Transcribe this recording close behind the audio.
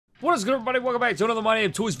What is good, everybody? Welcome back to another My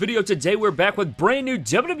Damn Toys video. Today we're back with brand new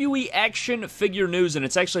WWE action figure news, and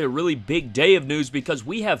it's actually a really big day of news because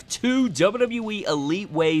we have two WWE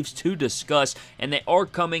Elite waves to discuss, and they are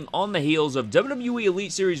coming on the heels of WWE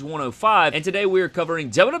Elite Series 105, and today we are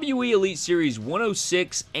covering WWE Elite Series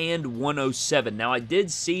 106 and 107. Now, I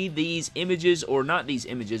did see these images, or not these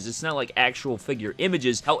images, it's not like actual figure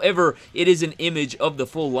images, however, it is an image of the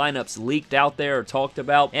full lineups leaked out there or talked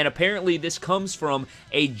about, and apparently this comes from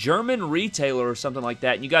a German retailer or something like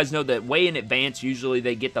that. And you guys know that way in advance, usually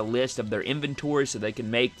they get the list of their inventory so they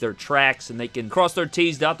can make their tracks and they can cross their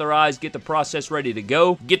T's, dot their I's, get the process ready to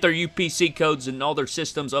go, get their UPC codes and all their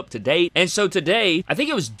systems up to date. And so today, I think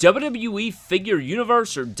it was WWE Figure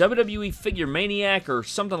Universe or WWE Figure Maniac or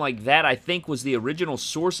something like that, I think was the original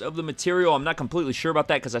source of the material. I'm not completely sure about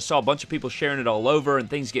that because I saw a bunch of people sharing it all over and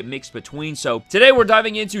things get mixed between. So today we're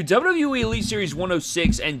diving into WWE Elite Series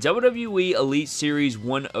 106 and WWE Elite Series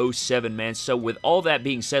 107. Man. So with all that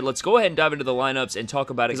being said, let's go ahead and dive into the lineups and talk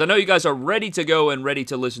about it because I know you guys are ready to go and ready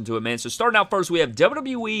to listen to it, man. So starting out first, we have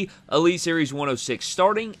WWE Elite Series 106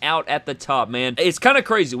 starting out at the top, man. It's kind of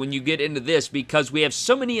crazy when you get into this because we have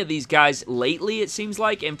so many of these guys lately, it seems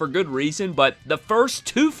like, and for good reason, but the first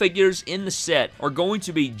two figures in the set are going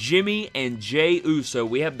to be Jimmy and Jey Uso.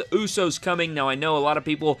 We have the Usos coming. Now, I know a lot of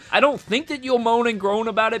people, I don't think that you'll moan and groan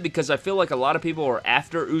about it because I feel like a lot of people are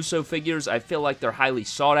after Uso figures. I feel like they're highly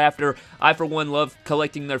sought after. I, for one, love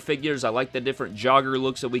collecting their figures. I like the different jogger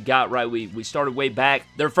looks that we got, right? We started way back.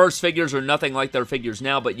 Their first figures are nothing like their figures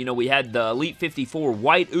now, but, you know, we had the Elite 54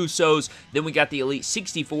 white Usos, then we got the Elite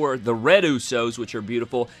 64, the red Usos, which are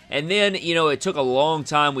beautiful, and then, you know, it took a long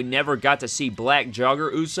time. We never got to see black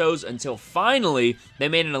jogger Usos until finally they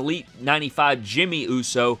made an Elite 95 Jimmy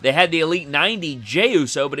Uso. They had the Elite 90 Jey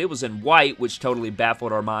Uso, but it was in white, which totally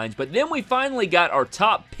baffled our minds. But then we finally got our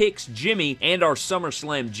top picks Jimmy and our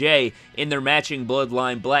SummerSlam Jey in their matching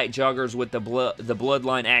bloodline black joggers with the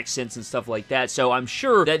bloodline accents and stuff like that. So I'm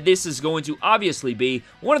sure that this is going to obviously be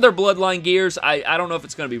one of their bloodline gears. I don't know if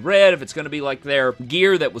it's going to be red, if it's going to be like their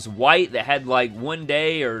gear that was white that had like one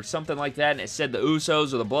day or something like that, and it said the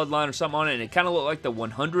Usos or the bloodline or something on it, and it kind of looked like the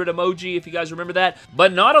 100 emoji, if you guys remember that.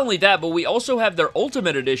 But not only that, but we also have their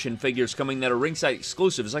Ultimate Edition figures coming that are ringside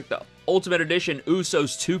exclusive. It's like the Ultimate Edition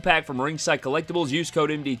Usos 2-pack from Ringside Collectibles. Use code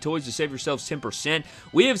MD Toys to save yourselves 10%.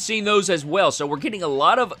 We have seen those as well, so we're getting a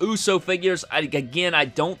lot of Uso figures. Again, I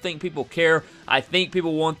don't think people care. I think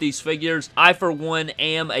people want these figures. I, for one,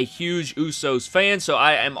 am a huge Usos fan, so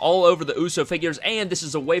I am all over the Uso figures, and this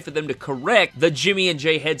is a way for them to correct the Jimmy and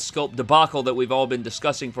Jey head sculpt debacle that we've all been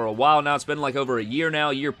discussing for a while now. It's been like over a year now,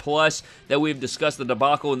 a year plus, that we've discussed the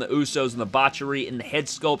debacle in the Usos and the botchery in the head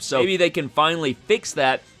sculpt, so maybe they can finally fix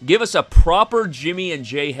that. Give us a proper Jimmy and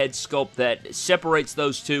Jey head sculpt that separates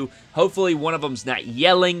those two. Hopefully one of them's not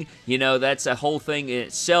yelling, you know, that's a whole thing in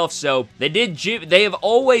itself. So they have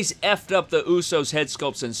always effed up the Usos head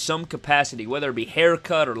sculpts in some capacity, whether it be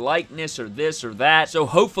haircut or likeness or this or that. So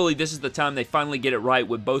hopefully this is the time they finally get it right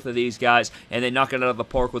with both of these guys and they knock it out of the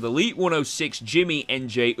park with Elite 106 Jimmy and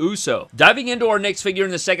Jey Uso. Diving into our next figure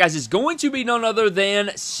in the set, guys, is going to be none other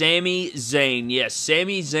than Sami Zayn. Yes,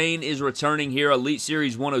 Sami Zayn is returning here, Elite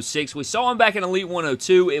Series 106. We saw him back in Elite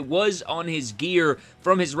 102. It was on his gear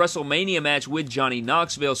from his WrestleMania match with Johnny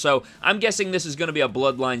Knoxville, so I'm guessing this is going to be a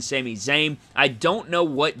Bloodline Sami Zayn. I don't know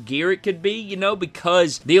what gear it could be, you know,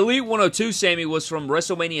 because the Elite 102 Sami was from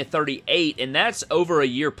WrestleMania 38, and that's over a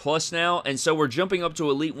year plus now, and so we're jumping up to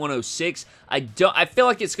Elite 106. I feel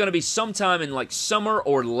like it's going to be sometime in like summer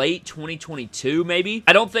or late 2022, maybe.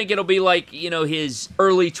 I don't think it'll be like, you know, his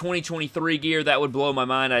early 2023 gear. That would blow my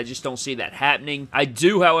mind. I just don't see that happening. I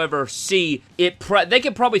do, however, see it. They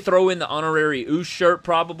could probably throw in the honorary Uso shirt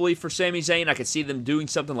probably for Sami Zayn. I could see them doing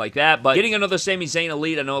something like that, but getting another Sami Zayn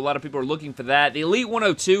Elite, I know a lot of people are looking for that. The Elite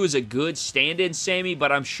 102 is a good stand-in Sami,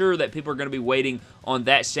 but I'm sure that people are going to be waiting on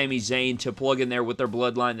that Sami Zayn to plug in there with their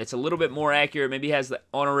bloodline that's a little bit more accurate, maybe has the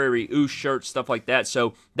honorary Uso shirt, stuff like that.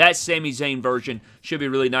 So that Sami Zayn version should be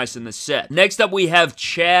really nice in the set. Next up, we have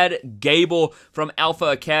Chad Gable from Alpha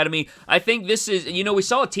Academy. I think this is, you know, we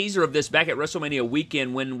saw a teaser of this back at WrestleMania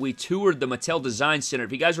weekend when we toured the Mattel Design Center.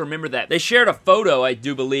 If you guys remember that, they shared a photo, I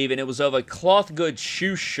do believe, and it was of a cloth goods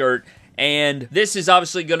shoe shirt. and this is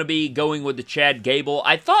obviously going to be going with the Chad Gable.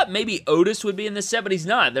 I thought maybe Otis would be in this set, but he's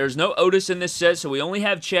not. There's no Otis in this set, so we only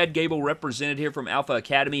have Chad Gable represented here from Alpha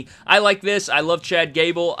Academy. I like this. I love Chad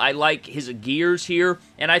Gable. I like his gears here,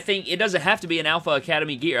 and I think it doesn't have to be an Alpha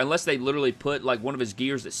Academy gear unless they literally put like one of his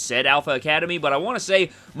gears that said Alpha Academy, but I want to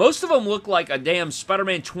say most of them look like a damn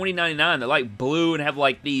Spider-Man 2099. They're like blue and have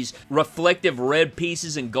like these reflective red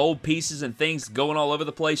pieces and gold pieces and things going all over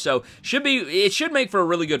the place, so it should make for a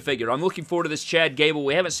really good figure. I'm looking forward to this Chad Gable.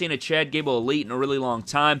 We haven't seen a Chad Gable Elite in a really long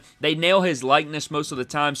time. They nail his likeness most of the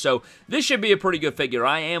time, so this should be a pretty good figure.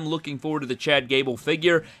 I am looking forward to the Chad Gable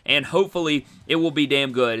figure, and hopefully it will be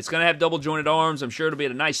damn good. It's going to have double jointed arms. I'm sure it'll be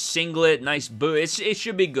a nice singlet, nice boot. It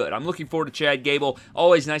should be good. I'm looking forward to Chad Gable.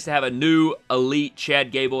 Always nice to have a new Elite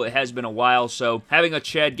Chad Gable. It has been a while, so having a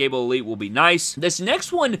Chad Gable Elite will be nice. This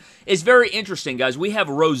next one is very interesting, guys. We have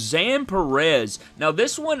Roseanne Perez. Now,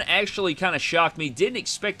 this one actually kind of shocked me. Didn't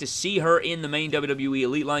expect to see her in the main WWE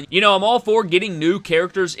Elite line. You know, I'm all for getting new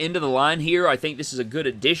characters into the line here. I think this is a good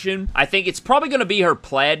addition. I think it's probably going to be her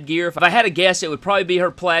plaid gear. If I had to guess, it would probably be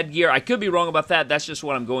her plaid gear. I could be wrong about that. That's just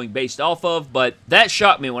what I'm going based off of, but that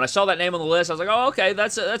shocked me. When I saw that name on the list, I was like, oh, okay,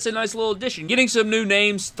 that's a nice little addition. Getting some new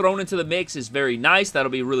names thrown into the mix is very nice.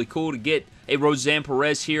 That'll be really cool to get a Roseanne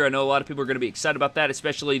Perez here. I know a lot of people are going to be excited about that,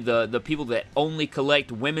 especially the people that only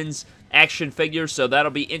collect women's action figures, so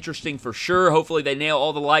that'll be interesting for sure. Hopefully they nail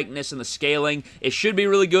all the likeness and the scaling. It should be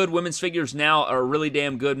really good. Women's figures now are really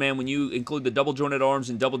damn good, man, when you include the double jointed arms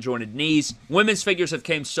and double jointed knees. Women's figures have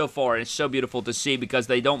came so far, and it's so beautiful to see because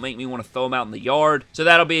they don't make me want to throw them out in the yard. So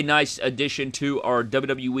that'll be a nice addition to our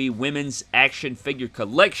WWE women's action figure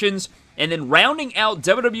collections. And then rounding out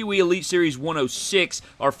WWE Elite Series 106,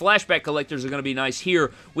 our flashback collectors are going to be nice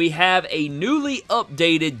here. We have a newly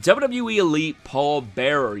updated WWE Elite Paul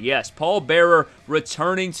Bearer. Yes, Paul Bearer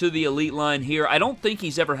returning to the Elite line here. I don't think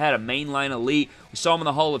he's ever had a mainline Elite. We saw him in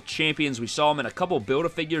the Hall of Champions. We saw him in a couple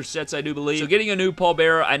Build-A-Figure sets, I do believe. So getting a new Paul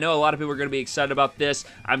Bearer, I know a lot of people are going to be excited about this.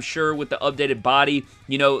 I'm sure with the updated body,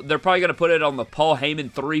 you know, they're probably going to put it on the Paul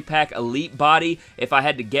Heyman 3-pack Elite body. If I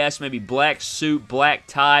had to guess, maybe black suit, black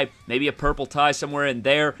tie, maybe a purple tie somewhere in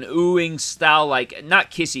there. An oohing style, like,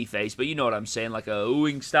 not kissy face, but you know what I'm saying, like a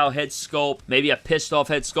oohing style head sculpt, maybe a pissed off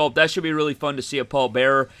head sculpt. That should be really fun to see a Paul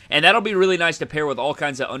Bearer, and that'll be really nice to pair with all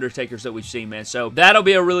kinds of Undertakers that we've seen, man. So that'll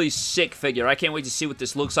be a really sick figure. I can't wait to see what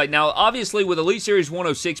this looks like. Now, obviously, with Elite Series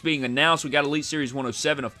 106 being announced, we got Elite Series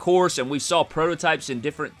 107, of course, and we saw prototypes and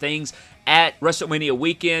different things at WrestleMania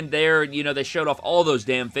weekend there. You know, they showed off all those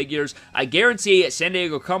damn figures. I guarantee at San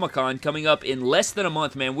Diego Comic-Con coming up in less than a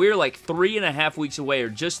month, man, we're like 3.5 weeks away or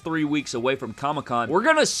just 3 weeks away from Comic-Con. We're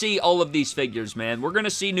going to see all of these figures, man. We're going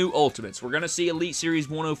to see new Ultimates. We're going to see Elite Series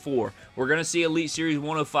 104. We're going to see Elite Series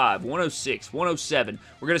 105, 106, 107.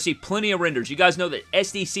 We're going to see plenty of renders. You guys know that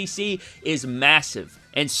SDCC is massive.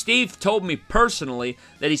 And Steve told me personally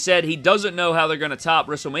that he said he doesn't know how they're going to top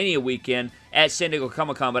WrestleMania weekend at San Diego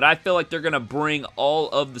Comic-Con, but I feel like they're going to bring all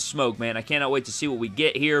of the smoke, man. I cannot wait to see what we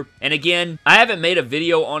get here. And again, I haven't made a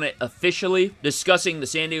video on it officially discussing the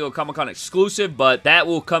San Diego Comic-Con exclusive, but that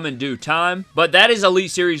will come in due time. But that is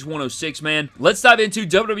Elite Series 106, man. Let's dive into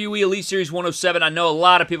WWE Elite Series 107. I know a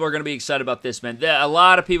lot of people are going to be excited about this, man. A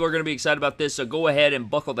lot of people are going to be excited about this, so go ahead and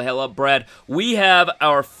buckle the hell up, Brad. We have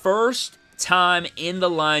our first time in the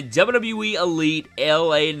line WWE Elite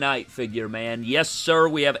LA Knight figure, man. Yes, sir.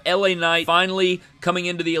 We have LA Knight finally coming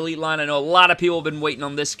into the Elite line. I know a lot of people have been waiting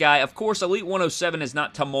on this guy. Of course, Elite 107 is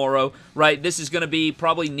not tomorrow, right? This is going to be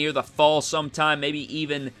probably near the fall sometime, maybe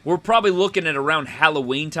even, we're probably looking at around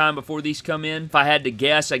Halloween time before these come in. If I had to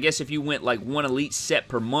guess, I guess if you went like one Elite set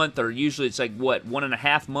per month, or usually it's like, what,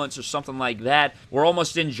 1.5 months or something like that. We're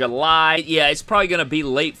almost in July. Yeah, it's probably going to be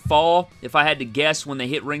late fall, if I had to guess, when they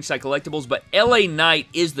hit Ringside Collectibles. But LA Knight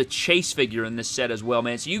is the chase figure in this set as well,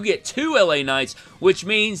 man. So you get 2 LA Knights, which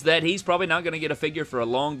means that he's probably not going to get a figure for a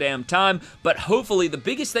long damn time, but hopefully the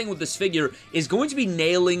biggest thing with this figure is going to be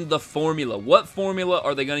nailing the formula. What formula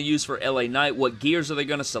are they going to use for LA Knight? What gears are they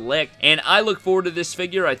going to select? And I look forward to this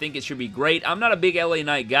figure. I think it should be great. I'm not a big LA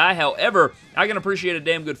Knight guy, however, I can appreciate a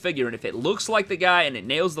damn good figure, and if it looks like the guy and it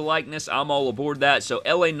nails the likeness, I'm all aboard that. So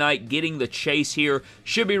LA Knight getting the chase here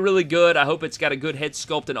should be really good. I hope it's got a good head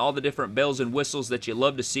sculpt and all the different bells and whistles that you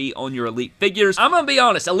love to see on your Elite figures. I'm going to be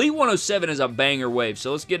honest, Elite 107 is a banger wave.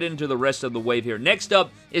 So let's get into the rest of the wave here. Next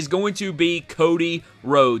up is going to be Cody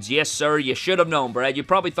Rhodes. Yes, sir, you should have known, Brad. You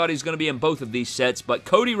probably thought he was going to be in both of these sets, but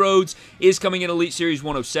Cody Rhodes is coming in Elite Series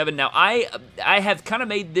 107. Now, I have kind of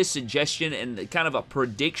made this suggestion and kind of a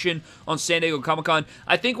prediction on San Diego Comic-Con.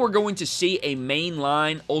 I think we're going to see a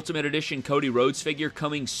mainline Ultimate Edition Cody Rhodes figure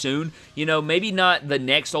coming soon. You know, maybe not the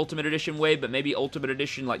next Ultimate Edition wave, but maybe Ultimate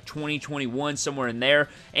Edition like 2021, somewhere in there.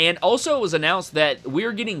 And also it was announced that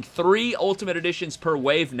we're getting 3 Ultimate Editions per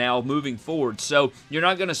wave now moving forward. So you're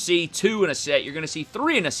not going to see 2 in a set, you're going to see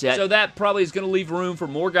 3 in a set. So that probably is going to leave room for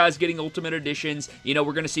more guys getting Ultimate Editions. You know,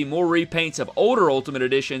 we're going to see more repaints of older Ultimate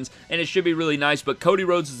Editions, and it should be really nice. But Cody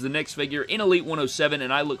Rhodes is the next figure in Elite 107,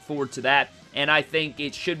 and I look forward to that. And I think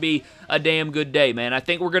it should be a damn good day, man. I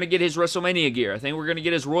think we're going to get his WrestleMania gear. I think we're going to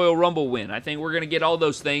get his Royal Rumble win. I think we're going to get all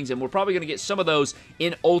those things, and we're probably going to get some of those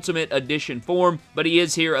in Ultimate Edition form. But he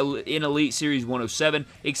is here in Elite Series 107.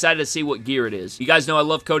 Excited to see what gear it is. You guys know I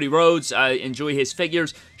love Cody Rhodes. I enjoy his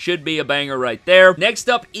figures. Should be a banger right there. Next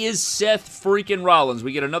up is Seth freaking Rollins.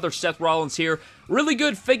 We get another Seth Rollins here. Really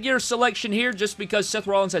good figure selection here just because Seth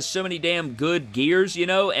Rollins has so many damn good gears, you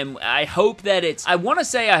know, and I hope that it's, I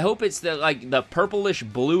hope it's the purplish,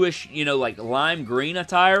 bluish, you know, like lime green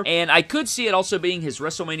attire, and I could see it also being his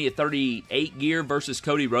WrestleMania 38 gear versus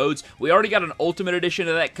Cody Rhodes. We already got an Ultimate Edition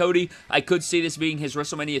of that Cody. I could see this being his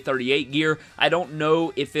WrestleMania 38 gear. I don't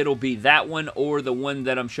know if it'll be that one or the one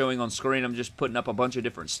that I'm showing on screen. I'm just putting up a bunch of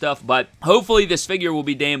different stuff, but hopefully this figure will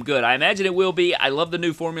be damn good. I imagine it will be. I love the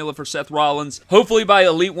new formula for Seth Rollins. Hopefully by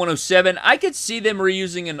Elite 107, I could see them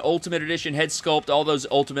reusing an Ultimate Edition head sculpt. All those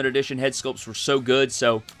Ultimate Edition head sculpts were so good,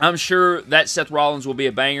 so I'm sure that Seth Rollins will be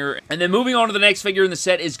a banger. And then moving on to the next figure in the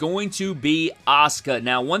set is going to be Asuka.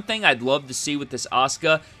 Now, one thing I'd love to see with this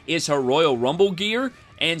Asuka is her Royal Rumble gear.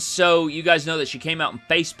 And so, you guys know that she came out in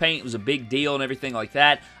face paint. It was a big deal and everything like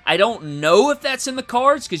that. I don't know if that's in the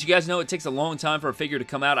cards, because you guys know it takes a long time for a figure to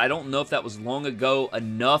come out. I don't know if that was long ago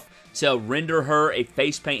enough to render her a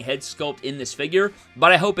face paint head sculpt in this figure,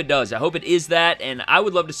 but I hope it does. I hope it is that, and I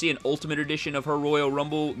would love to see an Ultimate Edition of her Royal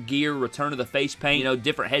Rumble gear, return of the face paint, you know,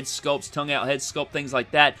 different head sculpts, tongue-out head sculpt, things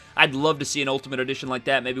like that. I'd love to see an Ultimate Edition like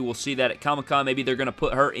that. Maybe we'll see that at Comic-Con. Maybe they're going to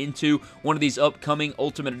put her into one of these upcoming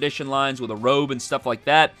Ultimate Edition lines with a robe and stuff like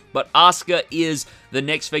that, but Asuka is the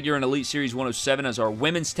next figure in Elite Series 107 as our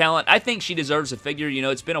women's talent. I think she deserves a figure. You know,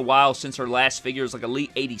 it's been a while since her last figure was like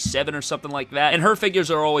Elite 87 or something like that, and her figures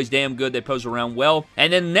are always damn good. They pose around well.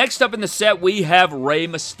 And then next up in the set, we have Rey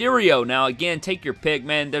Mysterio. Now, again, take your pick,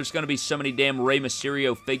 man. There's going to be so many damn Rey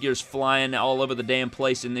Mysterio figures flying all over the damn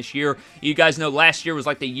place in this year. You guys know last year was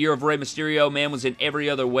like the year of Rey Mysterio. Man was in every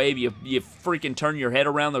other wave. You freaking turn your head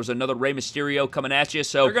around. There's another Rey Mysterio coming at you.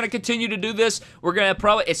 So we're going to continue to do this. We're going to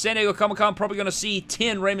probably, at San Diego Comic-Con, probably going to see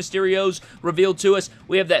 10 Rey Mysterios revealed to us.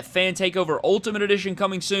 We have that Fan Takeover Ultimate Edition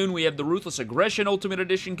coming soon. We have the Ruthless Aggression Ultimate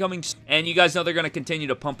Edition coming soon. And you guys know they're going to continue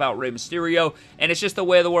to pump out Rey Mysterio. And it's just the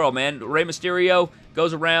way of the world, man. Rey Mysterio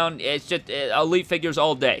goes around. It's just Elite figures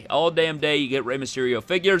all day. All damn day you get Rey Mysterio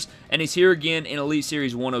figures. And he's here again in Elite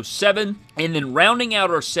Series 107. And then rounding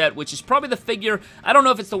out our set, which is probably the figure, I don't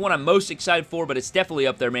know if it's the one I'm most excited for, but it's definitely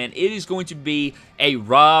up there, man. It is going to be a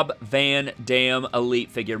Rob Van Dam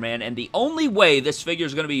Elite figure, man. And the only way this figure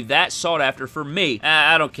is going to be that sought after for me,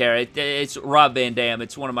 I don't care. It's Rob Van Dam.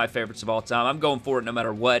 It's one of my favorites of all time. I'm going for it no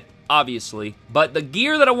matter what, obviously. But the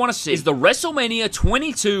gear that I want to see is the WrestleMania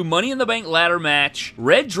 22 Money in the Bank ladder match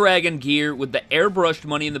Red Dragon gear with the airbrushed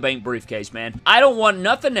Money in the Bank briefcase, man. I don't want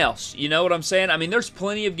nothing else. You know what I'm saying? I mean, there's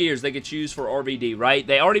plenty of gears they could choose for RVD, right?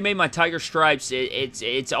 They already made my Tiger Stripes.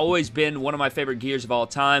 It's always been one of my favorite gears of all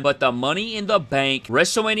time. But the Money in the Bank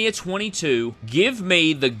WrestleMania 22, give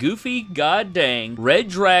me the goofy goddamn Red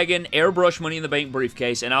Dragon airbrush Money in the Bank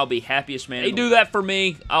briefcase, and I'll be happiest man. They do that for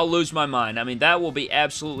me, I'll lose my mind. I mean, that will be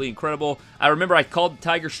absolutely incredible. I remember I called the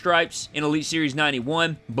Tiger Stripes in Elite Series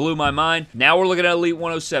 91. Blew my mind. Now we're looking at Elite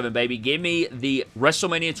 107, baby. Give me the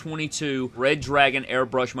WrestleMania 22 Red Dragon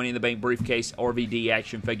Airbrush Money in the Bank briefcase RVD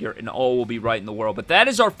action figure, and all will be right in the world. But that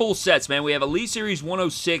is our full sets, man. We have Elite Series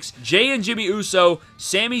 106, Jay and Jimmy Uso,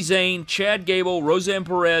 Sami Zayn, Chad Gable, Roseanne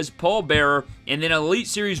Perez, Paul Bearer, and then Elite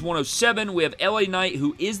Series 107, we have LA Knight,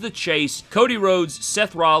 who is the Chase, Cody Rhodes,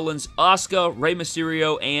 Seth Rollins, Asuka, Rey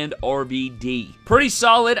Mysterio, and RVD. Pretty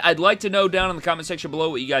solid. I'd like to know down in the comment section below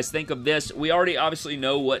what you guys think of this. We already obviously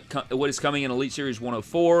know what is coming in Elite Series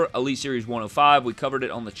 104, Elite Series 105. We covered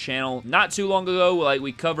it on the channel not too long ago. Like,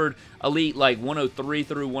 we covered Elite like 103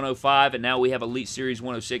 through 105, and now we have Elite Series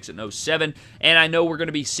 106 and 07. And I know we're going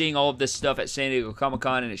to be seeing all of this stuff at San Diego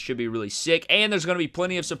Comic-Con, and it should be really sick. And there's going to be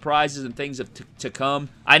plenty of surprises and things to come.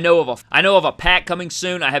 I know of a pack coming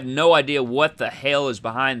soon. I have no idea what the hell is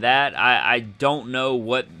behind that. I don't know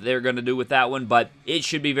what they're going to do with that one, but it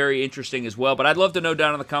should be very interesting as well. But I'd love to know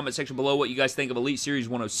down in the comment section below what you guys think of Elite Series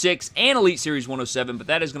 106 and Elite Series 107, but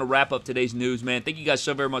that is going to wrap up today's news, man. Thank you guys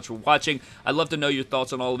so very much for watching. I'd love to know your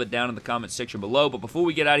thoughts on all of it down in the comment section below. But before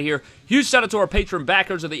we get out of here, huge shout out to our Patreon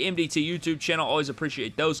backers of the MDT YouTube channel. Always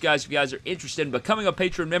appreciate those guys. If you guys are interested in becoming a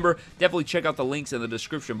Patreon member, definitely check out the links in the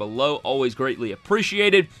description below. Always greatly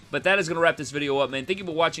appreciated. But that is going to wrap this video up, man. Thank you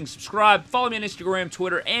for watching. Subscribe. Follow me on Instagram,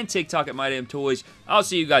 Twitter, and TikTok at My Damn Toys. I'll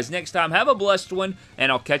see you guys next time. Have a blessed one,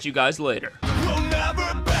 and I'll catch you guys later.